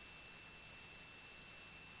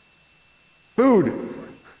 Food.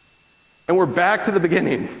 And we're back to the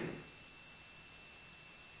beginning.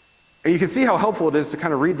 And you can see how helpful it is to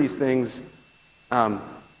kind of read these things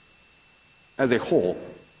as a whole.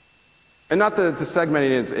 And not to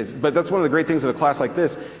segment it, but that's one of the great things of a class like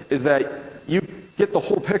this, is that you get the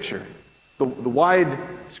whole picture, the wide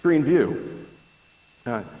screen view.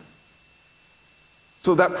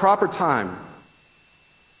 So that proper time,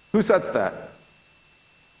 who sets that?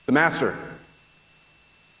 The Master,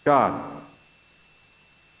 God.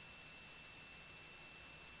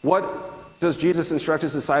 What does Jesus instruct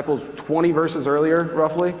his disciples 20 verses earlier,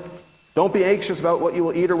 roughly? Don't be anxious about what you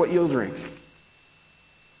will eat or what you'll drink.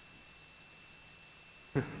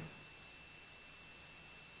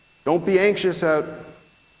 Don't be anxious at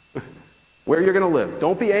where you're going to live.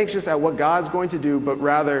 Don't be anxious at what God's going to do, but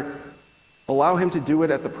rather allow him to do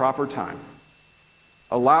it at the proper time.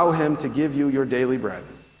 Allow him to give you your daily bread.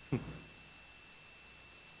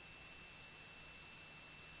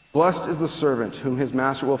 Blessed is the servant whom his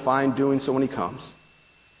master will find doing so when he comes.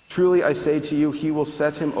 Truly I say to you, he will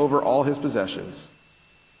set him over all his possessions.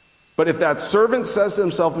 But if that servant says to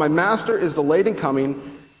himself, my master is delayed in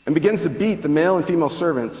coming, and begins to beat the male and female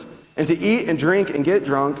servants, and to eat and drink and get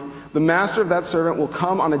drunk, the master of that servant will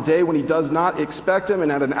come on a day when he does not expect him,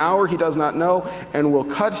 and at an hour he does not know, and will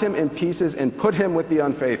cut him in pieces and put him with the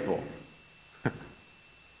unfaithful.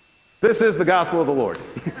 This is the gospel of the Lord.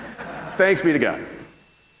 Thanks be to God.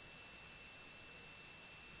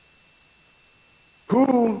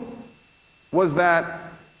 Who was that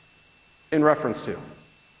in reference to?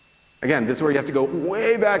 Again, this is where you have to go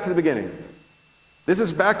way back to the beginning. This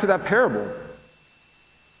is back to that parable.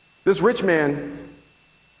 This rich man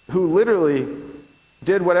who literally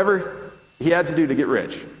did whatever he had to do to get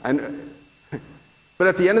rich. But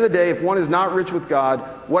at the end of the day, if one is not rich with God,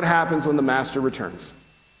 what happens when the master returns?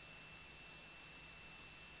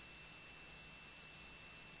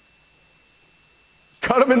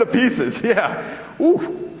 Cut him into pieces. Yeah. Oof.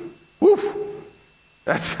 Oof.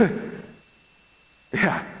 That's,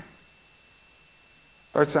 yeah.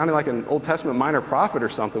 Starts sounding like an Old Testament minor prophet or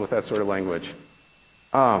something with that sort of language.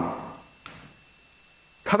 Cut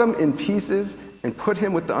him in pieces and put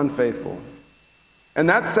him with the unfaithful. And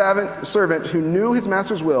that servant who knew his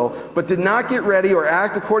master's will, but did not get ready or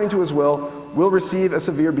act according to his will receive a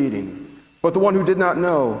severe beating. But the one who did not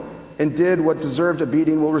know and did what deserved a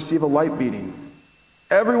beating will receive a light beating.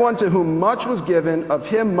 Everyone to whom much was given, of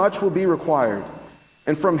him much will be required.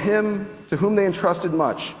 And from him to whom they entrusted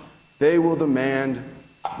much, they will demand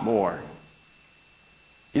more.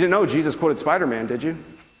 You didn't know Jesus quoted Spider-Man, did you?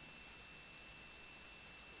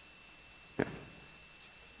 Yeah.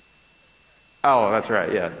 Oh, that's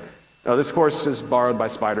right, yeah. No, this course is borrowed by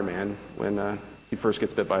Spider-Man when he first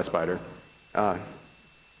gets bit by a spider.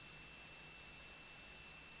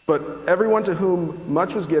 But everyone to whom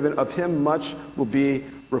much was given, of him much will be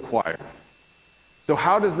required. So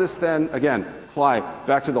how does this then, again, apply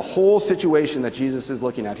back to the whole situation that Jesus is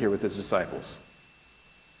looking at here with his disciples?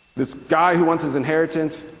 This guy who wants his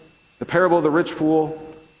inheritance, the parable of the rich fool,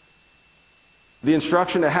 the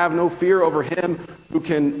instruction to have no fear over him who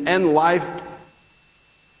can end life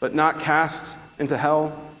but not cast into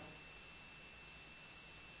hell.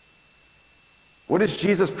 What is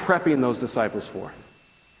Jesus prepping those disciples for?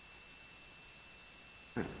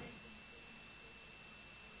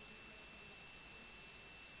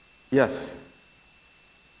 Yes.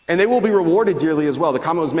 And they will be rewarded dearly as well. The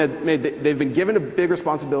comment was made they've been given a big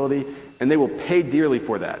responsibility, and they will pay dearly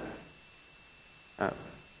for that.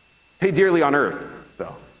 Pay dearly on earth,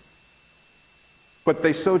 though. But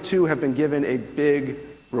they so too have been given a big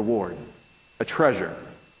reward, a treasure.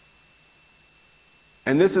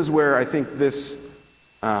 And this is where I think this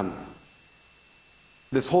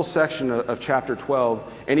whole section of chapter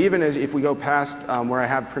 12, and even if we go past where I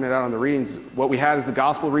have printed out on the readings, what we had is the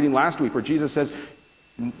gospel reading last week where Jesus says,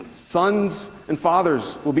 sons and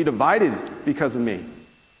fathers will be divided because of me.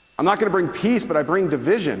 I'm not going to bring peace, but I bring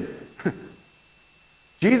division.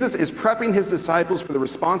 Jesus is prepping his disciples for the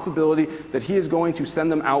responsibility that he is going to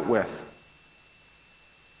send them out with.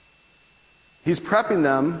 He's prepping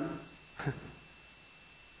them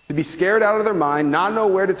to be scared out of their mind, not know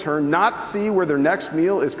where to turn, not see where their next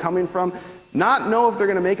meal is coming from, not know if they're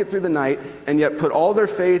going to make it through the night, and yet put all their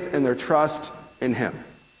faith and their trust in him.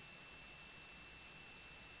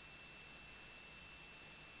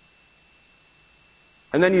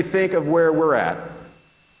 And then you think of where we're at.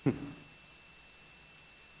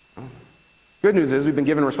 Good news is we've been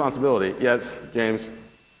given responsibility. Yes, James?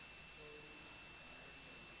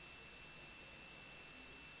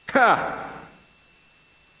 Ha!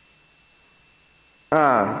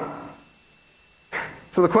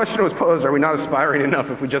 So the question was posed, are we not aspiring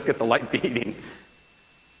enough if we just get the light beating?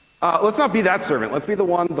 Let's not be that servant. Let's be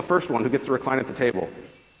the first one who gets to recline at the table.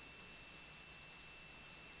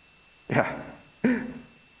 Yeah.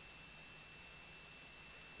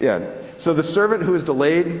 Yeah. So the servant who is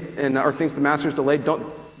delayed or thinks the master is delayed,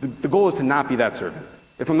 the goal is to not be that servant.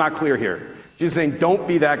 If I'm not clear here. Jesus is saying, don't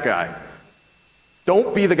be that guy.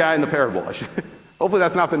 Don't be the guy in the parable. Hopefully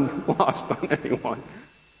that's not been lost on anyone.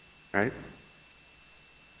 Right?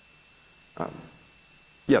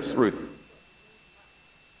 Yes, Ruth.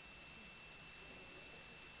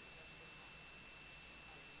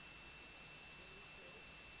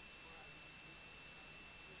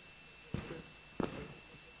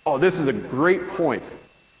 Oh, this is a great point.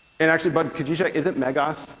 And actually, Bud, could you check, is it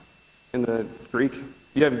Megos in the Greek?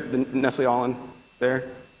 You have the Nestle Aland there?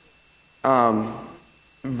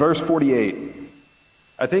 Verse 48.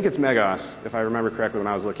 I think it's Megos, if I remember correctly when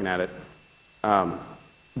I was looking at it.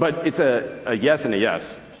 But it's a yes and a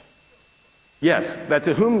yes. Yes, that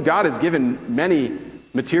to whom God has given many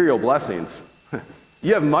material blessings,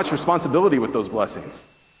 you have much responsibility with those blessings.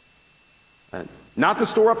 Not to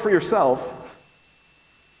store up for yourself.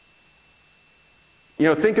 You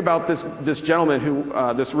know, think about this gentleman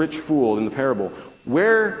who, this rich fool in the parable.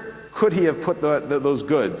 Where could he have put those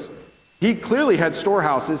goods? He clearly had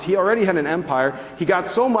storehouses. He already had an empire. He got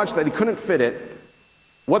so much that he couldn't fit it.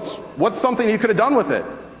 What's something he could have done with it?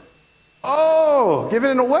 Oh,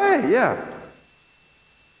 giving it away, yeah.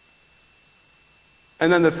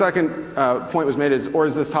 And then the second point was made is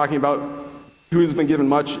this talking about who's been given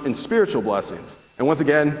much in spiritual blessings? And once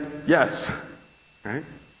again, yes. Right?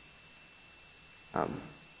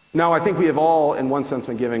 Now, I think we have all, in one sense,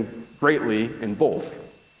 been given greatly in both.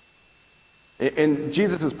 And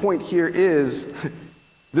Jesus' point here is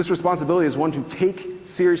this responsibility is one to take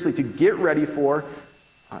seriously, to get ready for,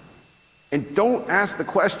 and don't ask the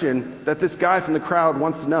question that this guy from the crowd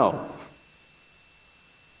wants to know.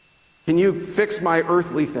 Can you fix my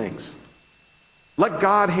earthly things? Let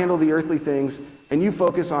God handle the earthly things, and you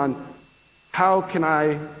focus on how can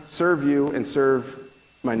I serve you and serve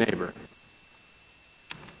my neighbor.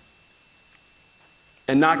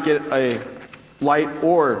 And not get a light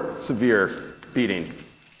or severe beating,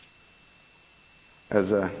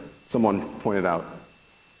 as someone pointed out.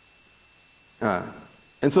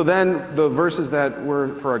 And so then the verses that were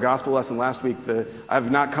for our gospel lesson last week, I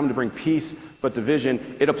have not come to bring peace but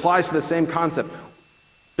division, it applies to the same concept.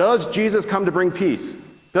 Does Jesus come to bring peace?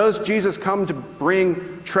 Does Jesus come to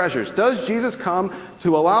bring treasures? Does Jesus come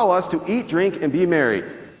to allow us to eat, drink, and be merry?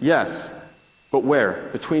 Yes. But where?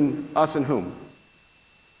 Between us and whom?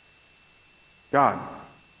 God.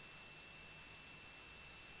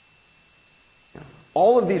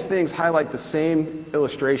 All of these things highlight the same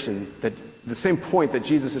illustration, the same point that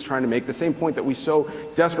Jesus is trying to make, the same point that we so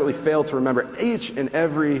desperately fail to remember each and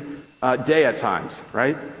every day at times,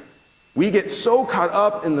 right? We get so caught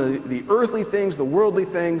up in the earthly things, the worldly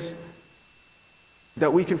things,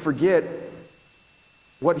 that we can forget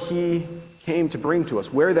what he came to bring to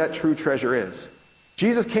us, where that true treasure is.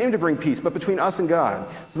 Jesus came to bring peace, but between us and God.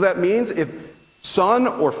 So that means if son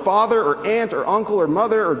or father or aunt or uncle or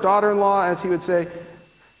mother or daughter-in-law, as he would say,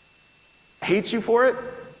 hates you for it,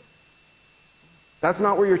 that's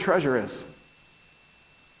not where your treasure is.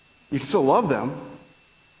 You can still love them.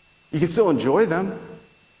 You can still enjoy them.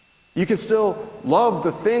 You can still love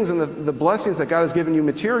the things and the blessings that God has given you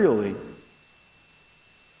materially.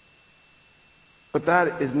 But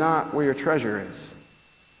that is not where your treasure is.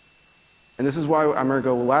 And this is why I'm going to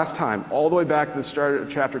go last time, all the way back to the start of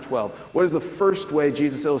chapter 12. What is the first way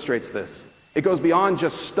Jesus illustrates this? It goes beyond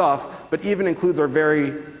just stuff, but even includes our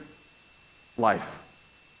very life.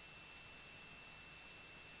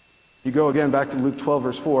 You go again back to Luke 12,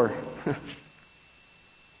 verse 4.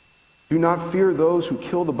 Do not fear those who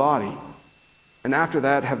kill the body, and after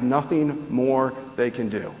that have nothing more they can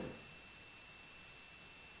do.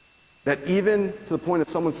 That even to the point of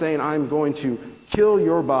someone saying, I'm going to kill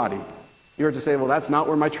your body, you are to say, well, that's not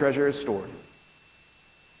where my treasure is stored.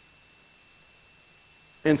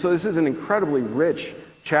 And so this is an incredibly rich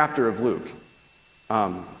chapter of Luke.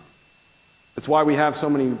 It's why we have so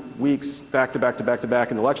many weeks back to back to back to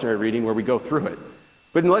back in the lectionary reading where we go through it.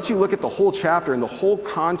 But it lets you look at the whole chapter and the whole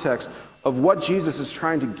context of what Jesus is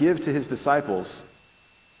trying to give to his disciples.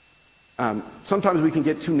 Sometimes we can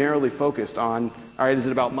get too narrowly focused on, all right, is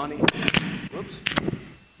it about money? Whoops.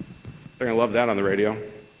 They're going to love that on the radio.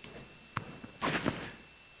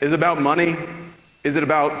 Is it about money? Is it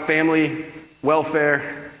about family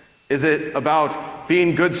welfare? Is it about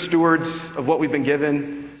being good stewards of what we've been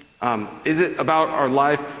given? Is it about our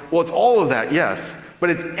life? Well, it's all of that, yes. But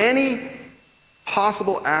it's any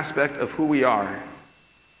possible aspect of who we are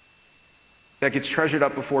that gets treasured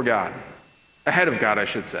up before God. Ahead of God, I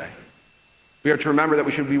should say. We are to remember that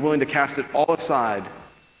we should be willing to cast it all aside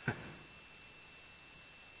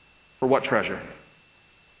for what treasure?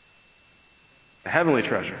 A heavenly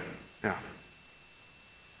treasure. Yeah.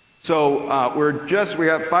 So we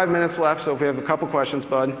have 5 minutes left, so if we have a couple questions,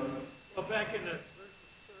 Bud. Well, back in the verses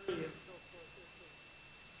 30 and so forth,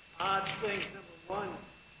 it's odd things. Number one,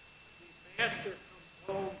 the master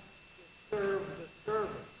comes home to serve the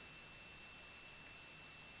servants.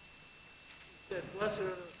 He said, blessed are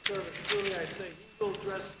the servants. Truly I say, he will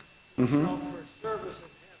dress himself for service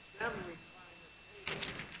and have them recline at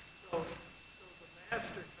table. So the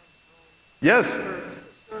master comes home Yes. to serve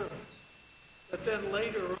the servants. But then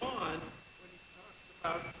later on, when he talks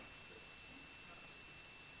about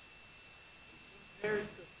compares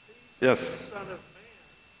the thief Yes. to the Son of Man,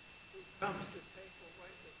 who comes to take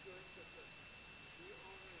away the goods of the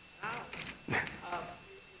owner's house.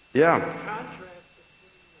 Yeah. The contrast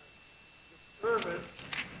between the servants,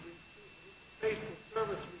 the faithful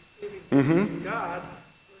servants receiving from God,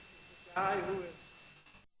 versus the guy who is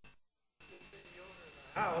the owner of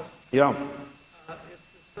the house. Yeah. It's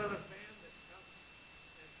the Son of Man that comes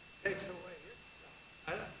and takes away his stuff.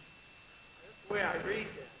 That's the way I read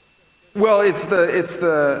that. Well, it's the That's an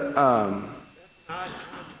odd contrast.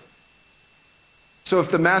 so if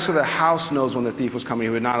the master of the house knows when the thief was coming, he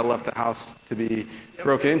would not have left the house to be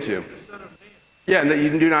broken into. The Son of Man. Yeah, and that you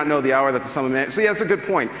do not know the hour that the Son of Man. So yeah, that's a good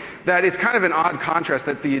point. That it's kind of an odd contrast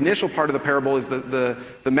that the initial part of the parable is the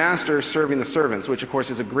master serving the servants, which of course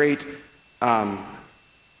is a great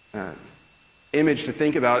image to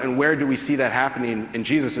think about. And where do we see that happening in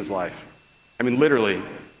Jesus' life? I mean, literally,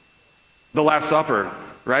 the Last Supper,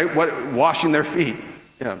 right? Washing their feet.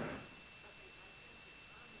 Yeah.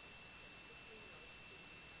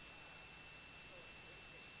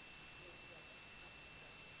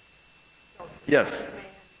 Yes.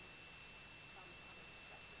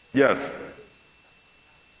 Yes.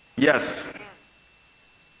 Yes.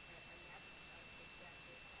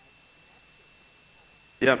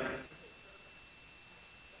 Yep.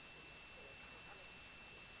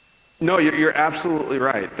 No, you're absolutely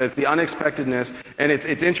right. That's the unexpectedness, and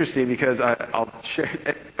it's interesting because I'll share.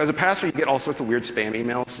 As a pastor, you get all sorts of weird spam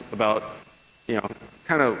emails about,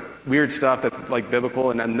 kind of weird stuff that's like biblical,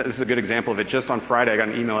 and this is a good example of it. Just on Friday, I got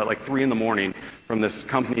an email at like 3 a.m. from this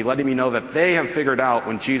company letting me know that they have figured out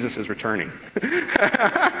when Jesus is returning.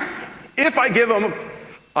 If I give them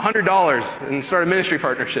 $100 and start a ministry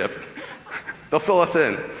partnership, they'll fill us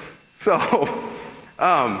in. So,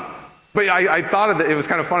 but I thought of it was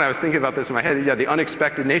kind of funny. I was thinking about this in my head. Yeah, the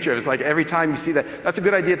unexpected nature of it. It's like every time you see that, that's a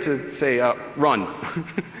good idea to say, run.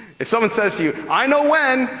 If someone says to you, I know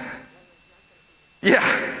when,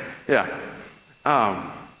 yeah.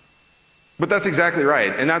 But that's exactly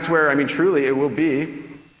right. And that's where, truly it will be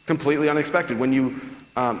completely unexpected. When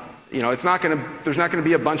there's not going to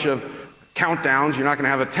be a bunch of countdowns. You're not going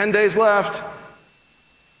to have 10 days left,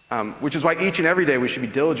 which is why each and every day we should be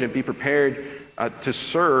diligent, be prepared to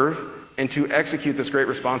serve and to execute this great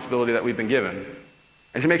responsibility that we've been given,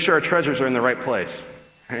 and to make sure our treasures are in the right place.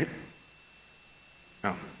 Right?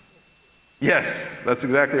 Oh. Yes, that's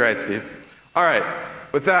exactly right, Steve. All right.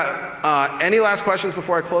 With that, any last questions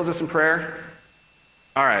before I close this in prayer?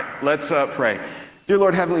 All right, let's pray. Dear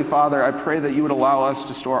Lord, Heavenly Father, I pray that you would allow us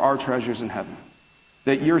to store our treasures in heaven,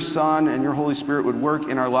 that your Son and your Holy Spirit would work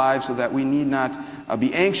in our lives so that we need not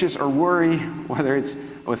be anxious or worry, whether it's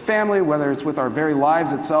with family, whether it's with our very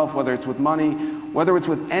lives itself, whether it's with money, whether it's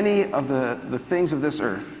with any of the things of this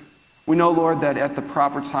earth. We know, Lord, that at the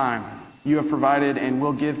proper time, you have provided and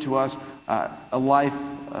will give to us a life,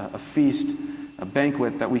 a feast, a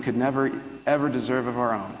banquet that we could never, ever deserve of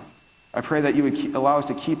our own. I pray that you would allow us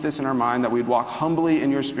to keep this in our mind, that we'd walk humbly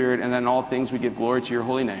in your Spirit, and that in all things we give glory to your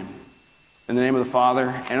holy name. In the name of the Father,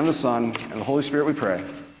 and of the Son, and the Holy Spirit we pray.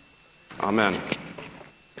 Amen.